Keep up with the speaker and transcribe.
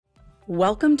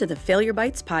Welcome to the Failure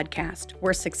Bites podcast,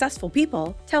 where successful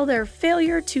people tell their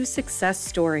failure to success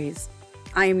stories.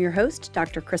 I am your host,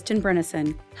 Dr. Kristen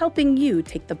Brennison, helping you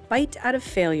take the bite out of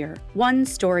failure, one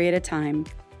story at a time.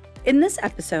 In this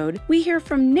episode, we hear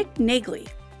from Nick Nagley,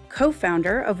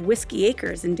 co-founder of Whiskey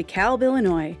Acres in DeKalb,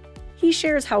 Illinois. He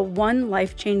shares how one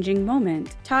life-changing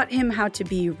moment taught him how to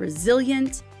be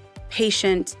resilient,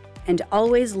 patient, and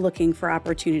always looking for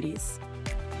opportunities.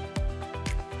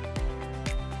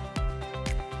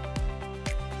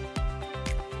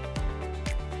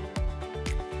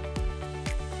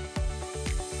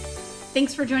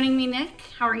 Thanks for joining me, Nick.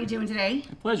 How are you doing today?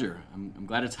 My pleasure. I'm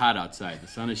glad it's hot outside. The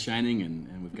sun is shining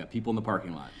and we've got people in the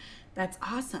parking lot. That's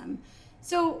awesome.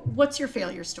 So what's your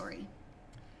failure story?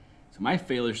 So my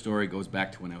failure story goes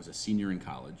back to when I was a senior in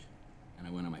college and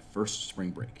I went on my first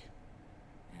spring break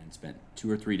and spent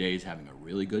 2 or 3 days having a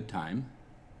really good time.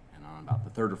 And on about the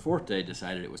third or fourth day,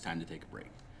 decided it was time to take a break.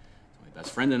 So my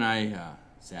best friend and I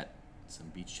sat some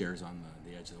beach chairs on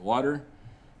the edge of the water.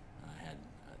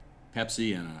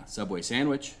 Pepsi and a Subway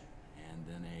sandwich, and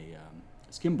then a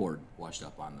skimboard washed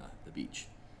up on the beach.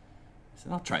 I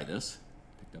said, I'll try this.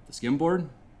 Picked up the skimboard,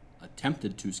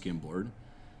 attempted to skimboard,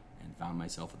 and found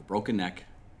myself with a broken neck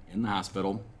in the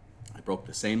hospital. I broke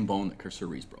the same bone that Chris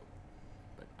Reese broke,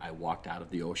 but I walked out of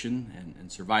the ocean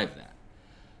and survived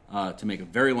that. To make a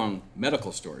very long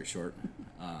medical story short,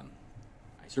 I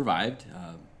survived.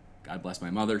 God bless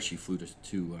my mother. She flew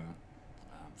to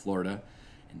Florida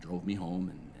and drove me home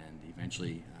and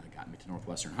eventually got me to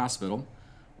Northwestern Hospital,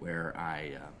 where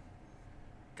I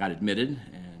got admitted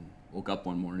and woke up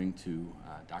one morning to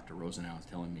Dr. Rosenau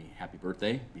telling me happy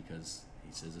birthday, because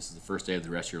he says this is the first day of the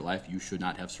rest of your life. You should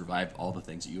not have survived all the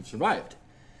things that you have survived.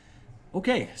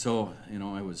 Okay, so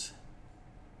I was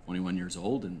 21 years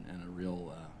old and a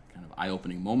real kind of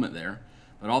eye-opening moment there.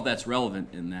 But all that's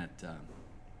relevant in that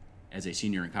as a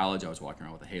senior in college, I was walking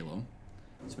around with a halo.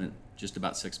 Spent just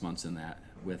about 6 months in that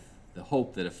with the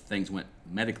hope that if things went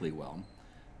medically well,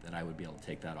 that I would be able to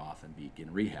take that off and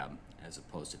begin rehab, as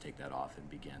opposed to take that off and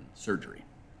begin surgery.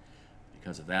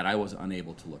 Because of that, I was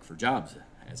unable to look for jobs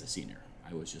as a senior.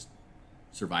 I was just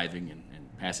surviving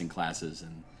and passing classes.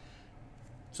 And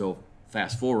so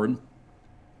fast forward,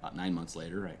 about 9 months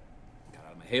later, I got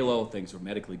out of my halo. Things were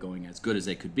medically going as good as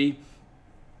they could be.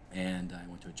 And I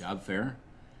went to a job fair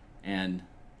and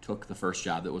took the first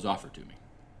job that was offered to me.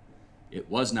 It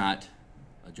was not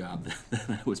a job that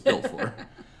I was built for,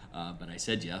 but I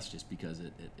said yes just because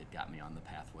it got me on the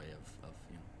pathway of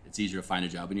it's easier to find a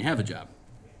job when you have a job.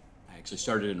 I actually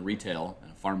started in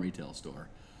a farm retail store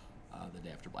the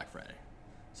day after Black Friday.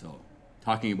 So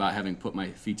talking about having put my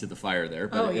feet to the fire there,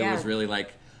 but it was really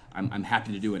like I'm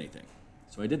happy to do anything.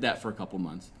 So I did that for a couple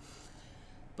months,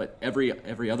 but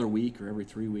every other week or every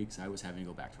 3 weeks I was having to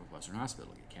go back to Northwestern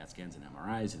Hospital, get CAT scans and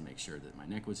MRIs and make sure that my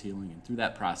neck was healing. And through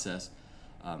that process,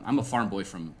 I'm a farm boy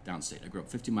from downstate. I grew up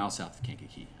 50 miles south of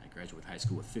Kankakee. I graduated high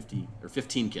school with 15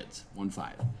 kids,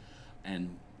 15.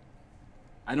 And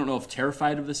I don't know if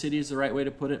terrified of the city is the right way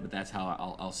to put it, but that's how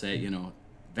I'll say it.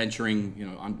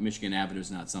 Venturing, on Michigan Avenue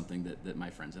is not something that my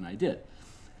friends and I did.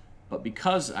 But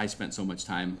because I spent so much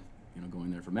time, going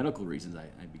there for medical reasons,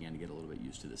 I began to get a little bit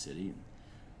used to the city. And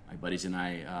my buddies and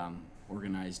I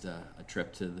organized a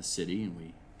trip to the city, and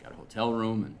we got a hotel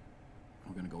room, and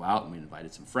we're going to go out, and we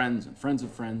invited some friends and friends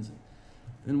of friends. And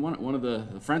then one of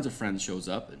the friends of friends shows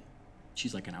up, and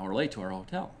she's like an hour late to our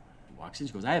hotel. She walks in,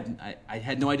 she goes, I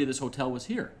had no idea this hotel was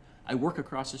here. I work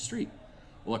across the street.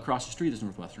 Well, across the street is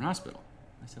Northwestern Hospital.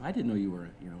 I said, I didn't know you were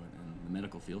in the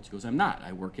medical field. She goes, I'm not.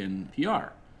 I work in PR,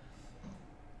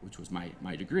 which was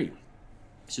my degree.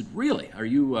 I said, really? Are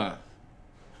you,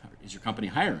 is your company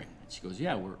hiring? And she goes,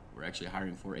 yeah, we're actually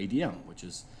hiring for ADM, which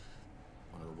is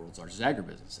one of the world's largest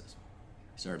agribusinesses.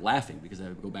 I started laughing because I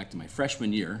would go back to my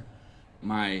freshman year.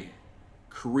 My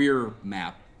career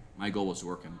map, my goal was to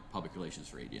work in public relations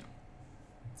for ADM.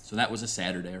 So that was a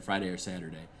Saturday or Friday or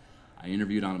Saturday. I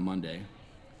interviewed on a Monday,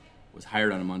 was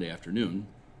hired on a Monday afternoon,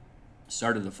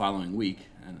 started the following week,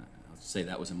 and I'll say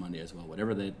that was a Monday as well.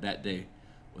 Whatever that day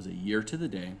was, a year to the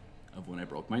day of when I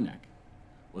broke my neck,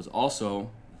 was also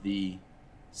the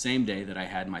same day that I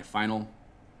had my final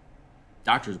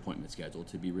doctor's appointment scheduled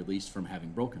to be released from having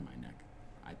broken my neck.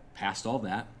 I passed all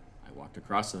that. I walked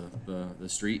across the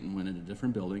street and went in a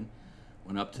different building,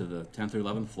 went up to the 10th or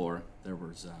 11th floor. There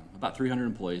was about 300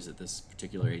 employees at this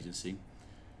particular agency.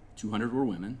 200 were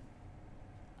women.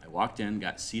 I walked in,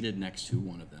 got seated next to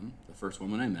one of them, the first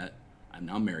woman I met, I'm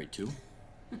now married to,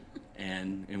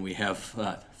 and we have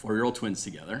 4-year-old twins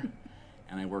together.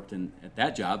 And I worked at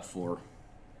that job for,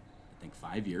 I think,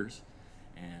 5 years,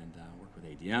 and worked with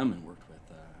ADM and worked with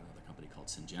another company called called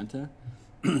Syngenta.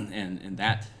 and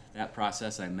that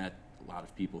process, I met a lot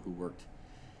of people who worked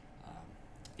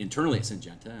internally at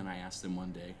Syngenta, and I asked them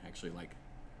one day, actually like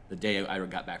the day I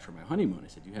got back from my honeymoon, I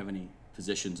said, do you have any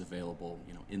positions available,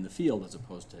 in the field as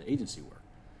opposed to agency work?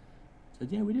 I said,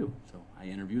 yeah, we do. So I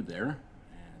interviewed there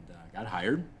and got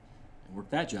hired and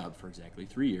worked that job for exactly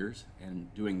 3 years.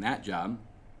 And doing that job,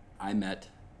 I met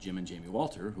Jim and Jamie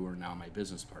Walter, who are now my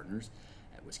business partners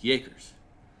at Whiskey Acres.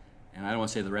 And I don't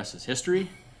want to say the rest is history,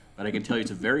 but I can tell you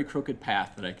it's a very crooked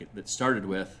path that started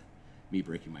with me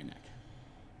breaking my neck.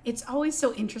 It's always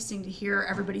so interesting to hear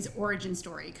everybody's origin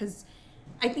story, because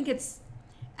I think it's,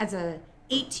 as a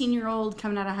 18-year-old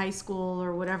coming out of high school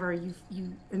or whatever, you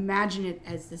imagine it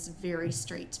as this very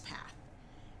straight path.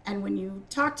 And when you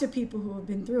talk to people who have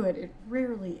been through it, it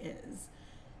rarely is.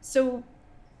 So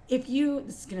this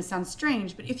is going to sound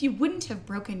strange, but if you wouldn't have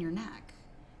broken your neck,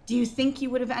 do you think you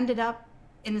would have ended up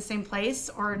in the same place,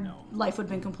 or No. life would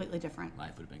have been completely different?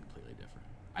 Life would have been completely different.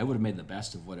 I would have made the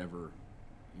best of whatever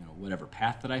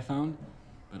path that I found,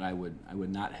 but I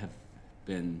would not have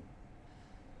been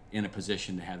in a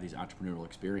position to have these entrepreneurial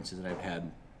experiences that I've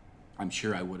had. I'm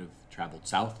sure I would have traveled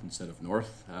south instead of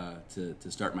north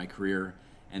to start my career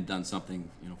and done something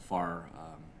far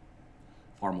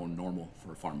more normal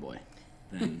for a farm boy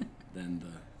than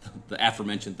the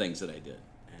aforementioned things that I did.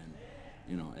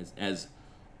 And as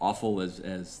awful as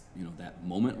that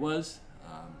moment was,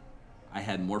 I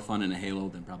had more fun in a halo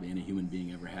than probably any human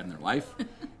being ever had in their life.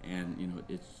 And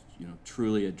it's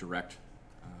truly a direct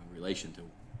relation to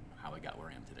how I got where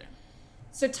I am today.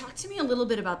 So talk to me a little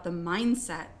bit about the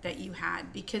mindset that you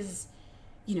had, because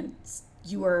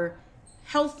you were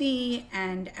healthy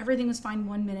and everything was fine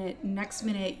one minute, next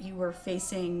minute you were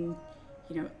facing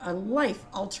a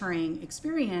life-altering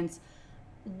experience.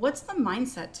 What's the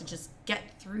mindset to just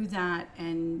get through that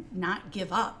and not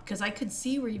give up? Because I could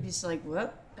see where you'd be just like,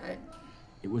 what?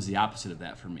 It was the opposite of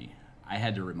that for me. I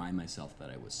had to remind myself that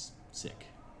I was sick.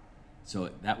 So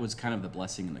that was kind of the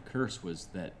blessing and the curse, was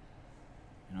that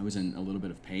I was in a little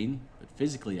bit of pain, but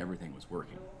physically everything was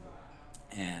working.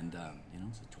 And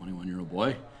as a 21-year-old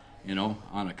boy,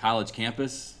 on a college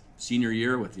campus, senior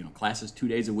year with classes 2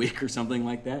 days a week or something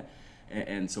like that.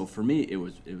 And so for me, it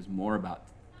was more about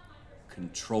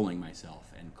controlling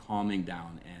myself and calming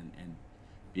down and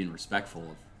being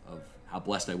respectful of how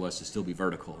blessed I was to still be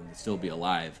vertical and to still be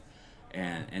alive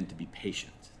and to be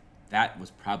patient. That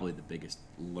was probably the biggest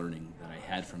learning that I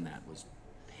had from that, was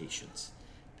patience.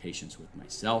 Patience with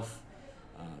myself,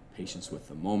 patience with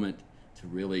the moment, to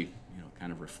really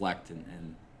kind of reflect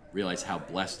and realize how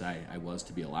blessed I was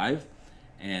to be alive,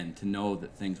 and to know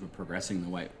that things were progressing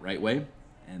the right way,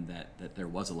 and that there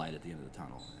was a light at the end of the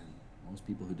tunnel. And most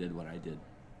people who did what I did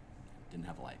didn't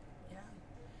have a light. Yeah.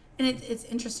 And it's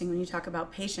interesting when you talk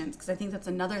about patience, because I think that's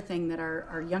another thing that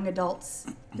our young adults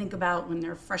think about when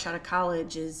they're fresh out of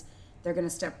college, is they're going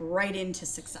to step right into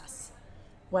success.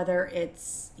 Whether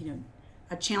it's,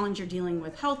 a challenge you're dealing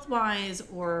with health-wise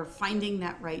or finding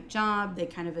that right job, they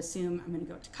kind of assume, I'm going to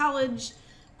go to college,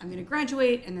 I'm going to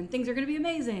graduate, and then things are going to be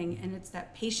amazing. And it's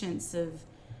that patience of,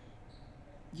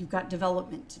 you've got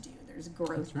development to do. There's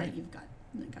growth that you've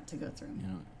got to go through.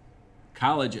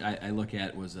 College, I look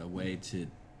at, was a way to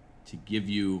give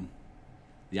you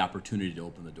the opportunity to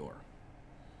open the door,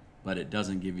 but it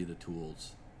doesn't give you the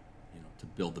tools, to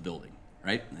build the building,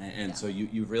 right? And so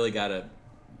you've really got to,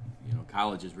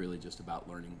 college is really just about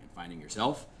learning and finding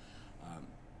yourself,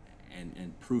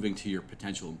 and proving to your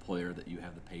potential employer that you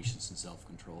have the patience and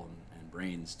self-control and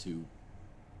brains to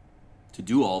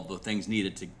do all the things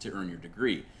needed to earn your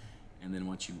degree. And then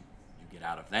once you get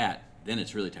out of that, then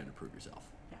it's really time to prove yourself.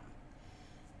 Yeah.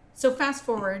 So fast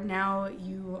forward, now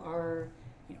you are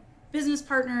business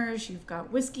partners, you've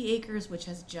got Whiskey Acres, which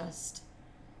has just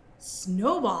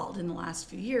snowballed in the last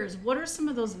few years. What are some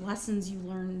of those lessons you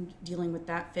learned dealing with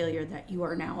that failure that you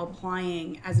are now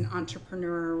applying as an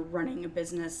entrepreneur running a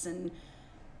business and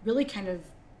really kind of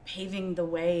paving the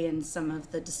way in some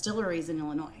of the distilleries in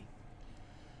Illinois?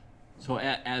 So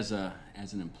as an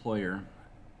employer,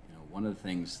 one of the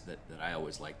things that I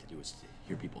always like to do is to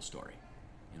hear people's story.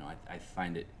 I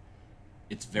find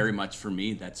it's very much, for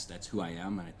me, that's who I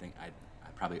am, and I think I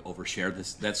probably overshare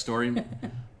that story,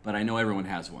 but I know everyone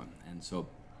has one. And so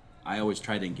I always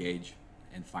try to engage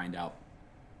and find out,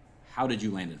 how did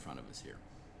you land in front of us here?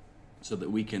 So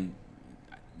that we can,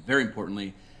 very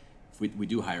importantly, if we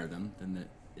do hire them, then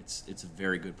it's a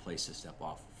very good place to step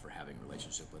off for having a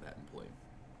relationship with that employee.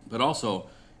 But also,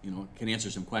 can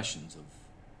answer some questions of,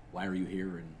 why are you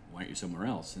here and why aren't you somewhere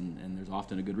else? And there's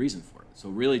often a good reason for it. So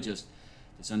really just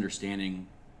this understanding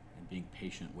and being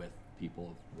patient with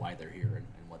people of why they're here and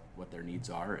what their needs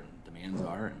are and demands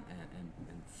are, and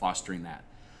fostering that.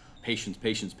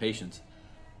 Patience.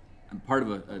 I'm part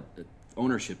of a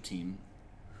ownership team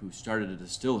who started a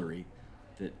distillery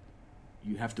that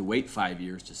you have to wait 5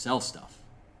 years to sell stuff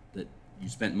that you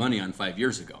spent money on 5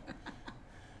 years ago.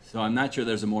 So I'm not sure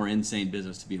there's a more insane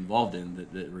business to be involved in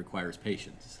that requires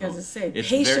patience. So I was going to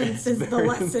say, patience is the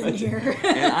lesson here.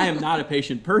 And I am not a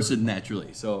patient person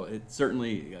naturally, so it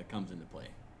certainly comes into play.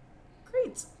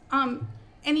 Great.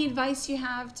 Any advice you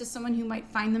have to someone who might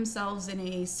find themselves in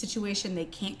a situation they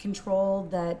can't control,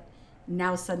 that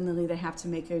now suddenly they have to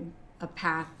make a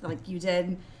path like you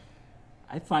did?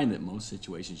 I find that most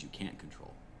situations you can't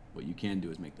control. What you can do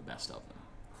is make the best of them.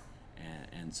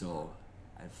 And so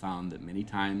I've found that many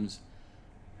times,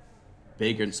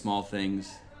 big and small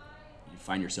things, you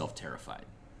find yourself terrified.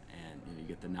 And you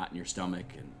get the knot in your stomach,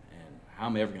 and how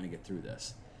am I ever going to get through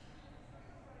this?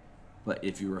 But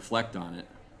if you reflect on it,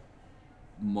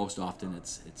 most often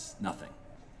it's nothing.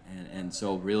 And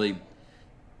so really,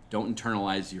 don't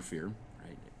internalize your fear,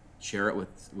 right? Share it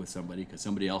with somebody, because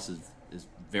somebody else is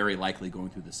very likely going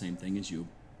through the same thing as you.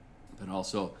 But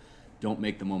also, don't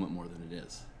make the moment more than it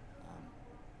is.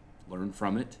 Learn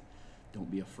from it. Don't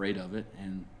be afraid of it.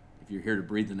 And if you're here to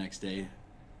breathe the next day,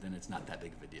 then it's not that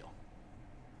big of a deal.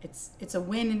 It's a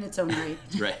win in its own right.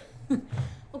 That's right.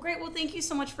 Well, great. Well, thank you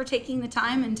so much for taking the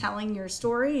time and telling your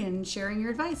story and sharing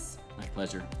your advice. My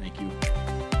pleasure. Thank you.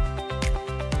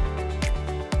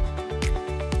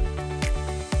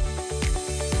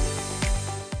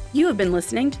 You have been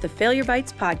listening to the Failure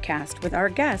Bites podcast with our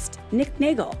guest, Nick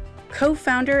Nagel,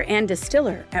 co-founder and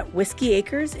distiller at Whiskey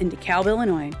Acres in DeKalb,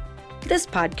 Illinois. This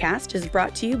podcast is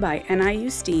brought to you by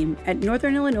NIU STEAM at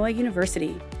Northern Illinois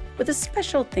University, with a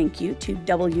special thank you to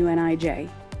WNIJ.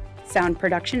 Sound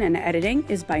production and editing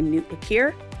is by Newt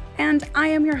Lakier, and I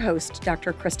am your host,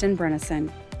 Dr. Kristen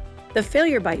Brennison. The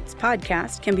Failure Bites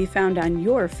podcast can be found on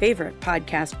your favorite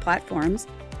podcast platforms,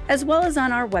 as well as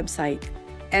on our website,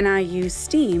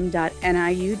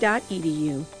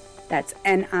 niusteam.niu.edu. That's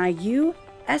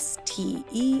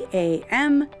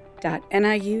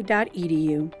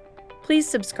niusteam.niu.edu. Please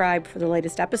subscribe for the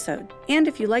latest episode. And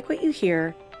if you like what you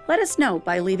hear, let us know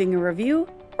by leaving a review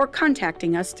or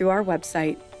contacting us through our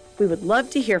website. We would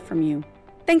love to hear from you.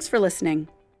 Thanks for listening.